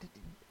what?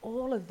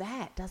 All of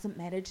that doesn't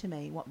matter to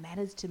me. What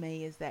matters to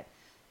me is that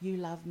you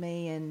love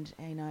me and,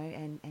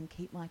 and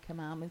keep my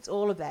commandments,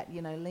 all of that,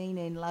 lean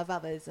in, love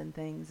others and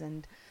things.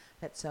 And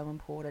that's so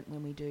important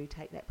when we do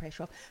take that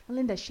pressure off.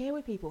 Melinda, share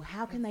with people,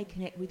 how can they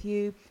connect with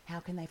you? How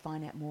can they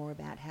find out more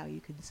about how you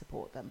can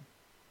support them?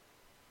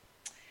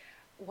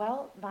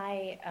 Well,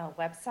 my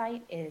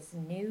website is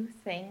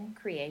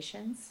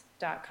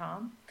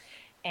newthingcreations.com.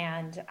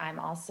 And I'm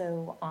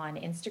also on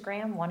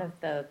Instagram. One of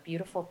the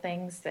beautiful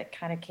things that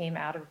kind of came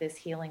out of this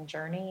healing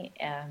journey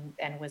and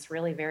was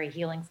really very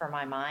healing for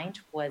my mind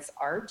was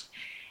art.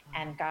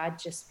 And God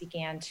just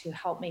began to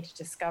help me to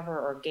discover,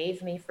 or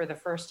gave me for the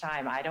first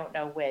time, I don't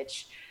know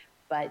which,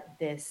 but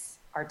this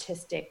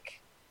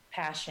artistic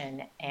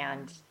passion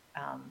and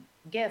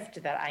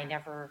gift that I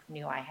never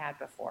knew I had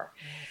before.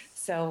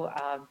 So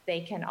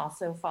they can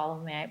also follow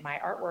my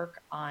artwork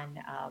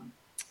on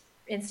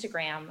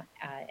Instagram,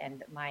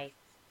 and my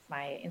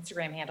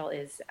Instagram handle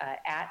is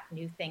at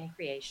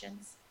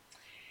newthingcreations.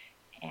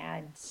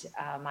 And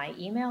my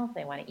email, if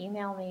they want to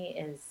email me,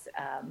 is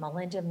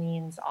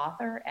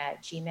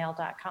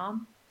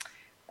melindameansauthor@gmail.com.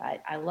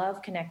 But I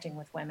love connecting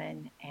with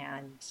women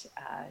and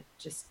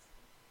just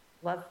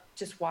love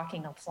just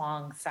walking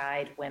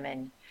alongside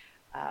women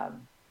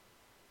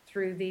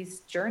through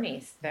these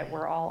journeys that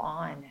we're all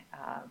on,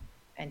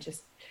 and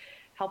just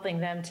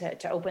helping them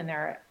to open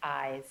their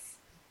eyes.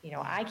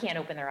 I can't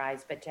open their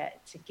eyes, but to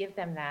give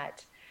them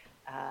that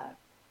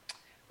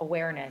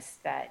awareness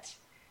that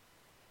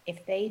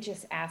if they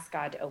just ask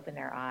God to open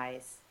their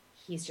eyes,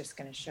 he's just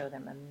going to show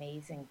them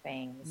amazing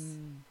things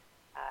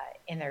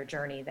in their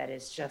journey that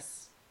is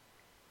just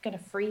going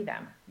to free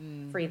them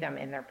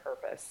in their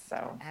purpose.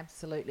 So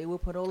absolutely. We'll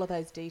put all of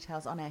those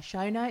details on our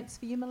show notes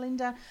for you,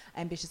 Melinda,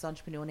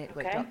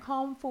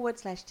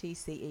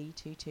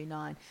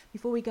 ambitiousentrepreneurnetwork.com/TCE229.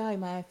 Before we go,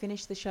 may I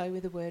finish the show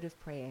with a word of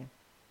prayer?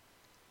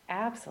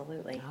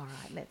 Absolutely. All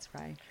right, let's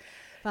pray.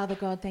 Father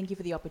God, thank you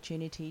for the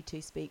opportunity to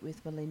speak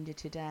with Melinda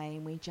today.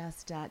 And we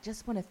just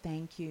want to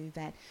thank you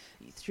that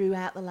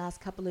throughout the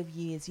last couple of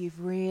years, you've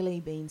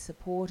really been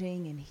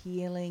supporting and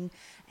healing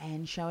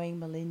and showing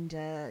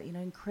Melinda,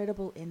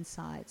 incredible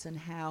insights on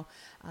how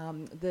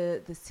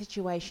the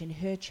situation,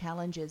 her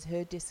challenges,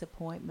 her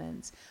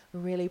disappointments, were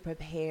really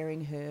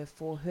preparing her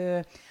for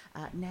her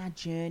now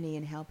journey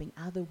and helping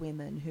other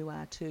women who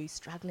are too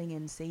struggling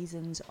in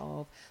seasons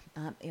of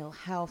ill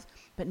health,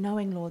 but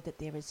knowing, Lord, that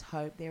there is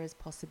hope, there is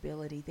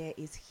possibility, there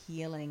is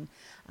healing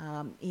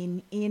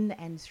in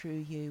and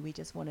through you. We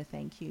just want to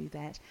thank you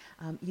that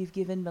you've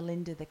given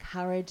Melinda the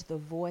courage, the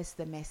voice,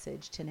 the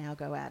message to now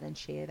go out and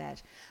share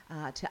that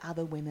to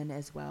other women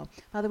as well.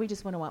 Father, we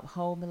just want to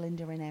uphold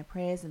Melinda in our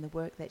prayers and the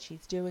work that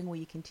she's doing. Will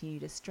you continue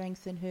to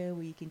strengthen her?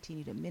 Will you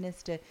continue to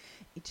minister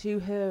to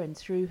her and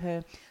through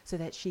her so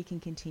that she can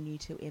continue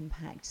to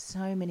impact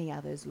so many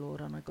others,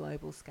 Lord, on a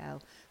global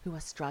scale who are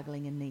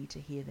struggling and need to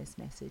hear this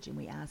message. And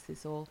we ask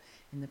this all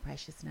in the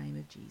precious name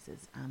of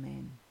Jesus.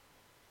 Amen.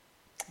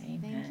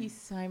 Amen. Thank you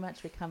so much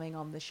for coming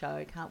on the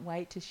show. Can't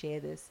wait to share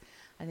this.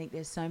 I think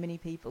there's so many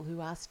people who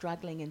are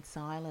struggling in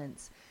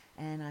silence,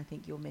 and I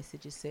think your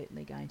message is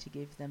certainly going to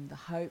give them the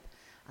hope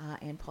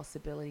and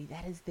possibility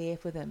that is there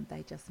for them.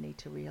 They just need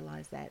to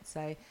realize that.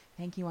 So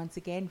thank you once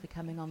again for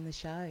coming on the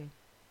show.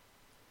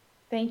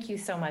 Thank you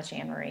so much,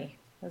 Anne-Marie.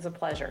 It was a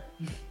pleasure.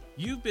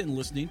 You've been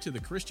listening to the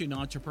Christian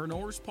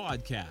Entrepreneurs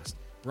Podcast,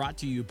 brought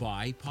to you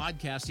by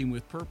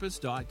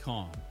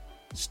podcastingwithpurpose.com.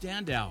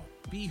 Stand out,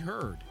 be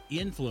heard,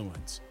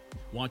 influence.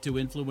 Want to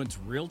influence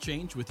real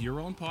change with your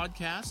own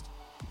podcast?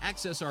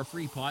 Access our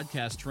free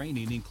podcast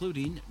training,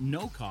 including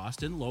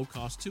no-cost and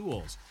low-cost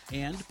tools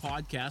and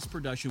podcast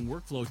production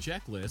workflow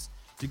checklists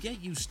to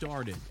get you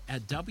started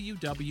at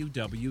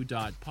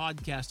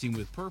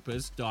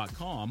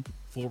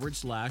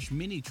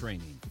www.podcastingwithpurpose.com/mini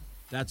training.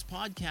 That's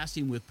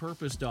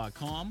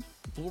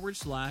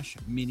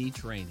podcastingwithpurpose.com/mini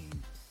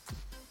training.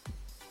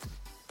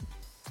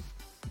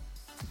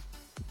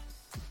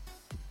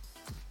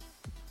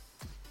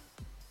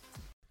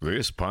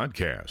 This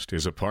podcast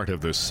is a part of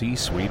the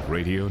C-Suite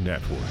Radio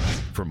Network.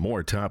 For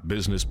more top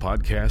business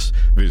podcasts,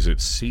 visit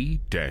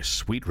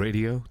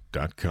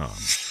c-suiteradio.com.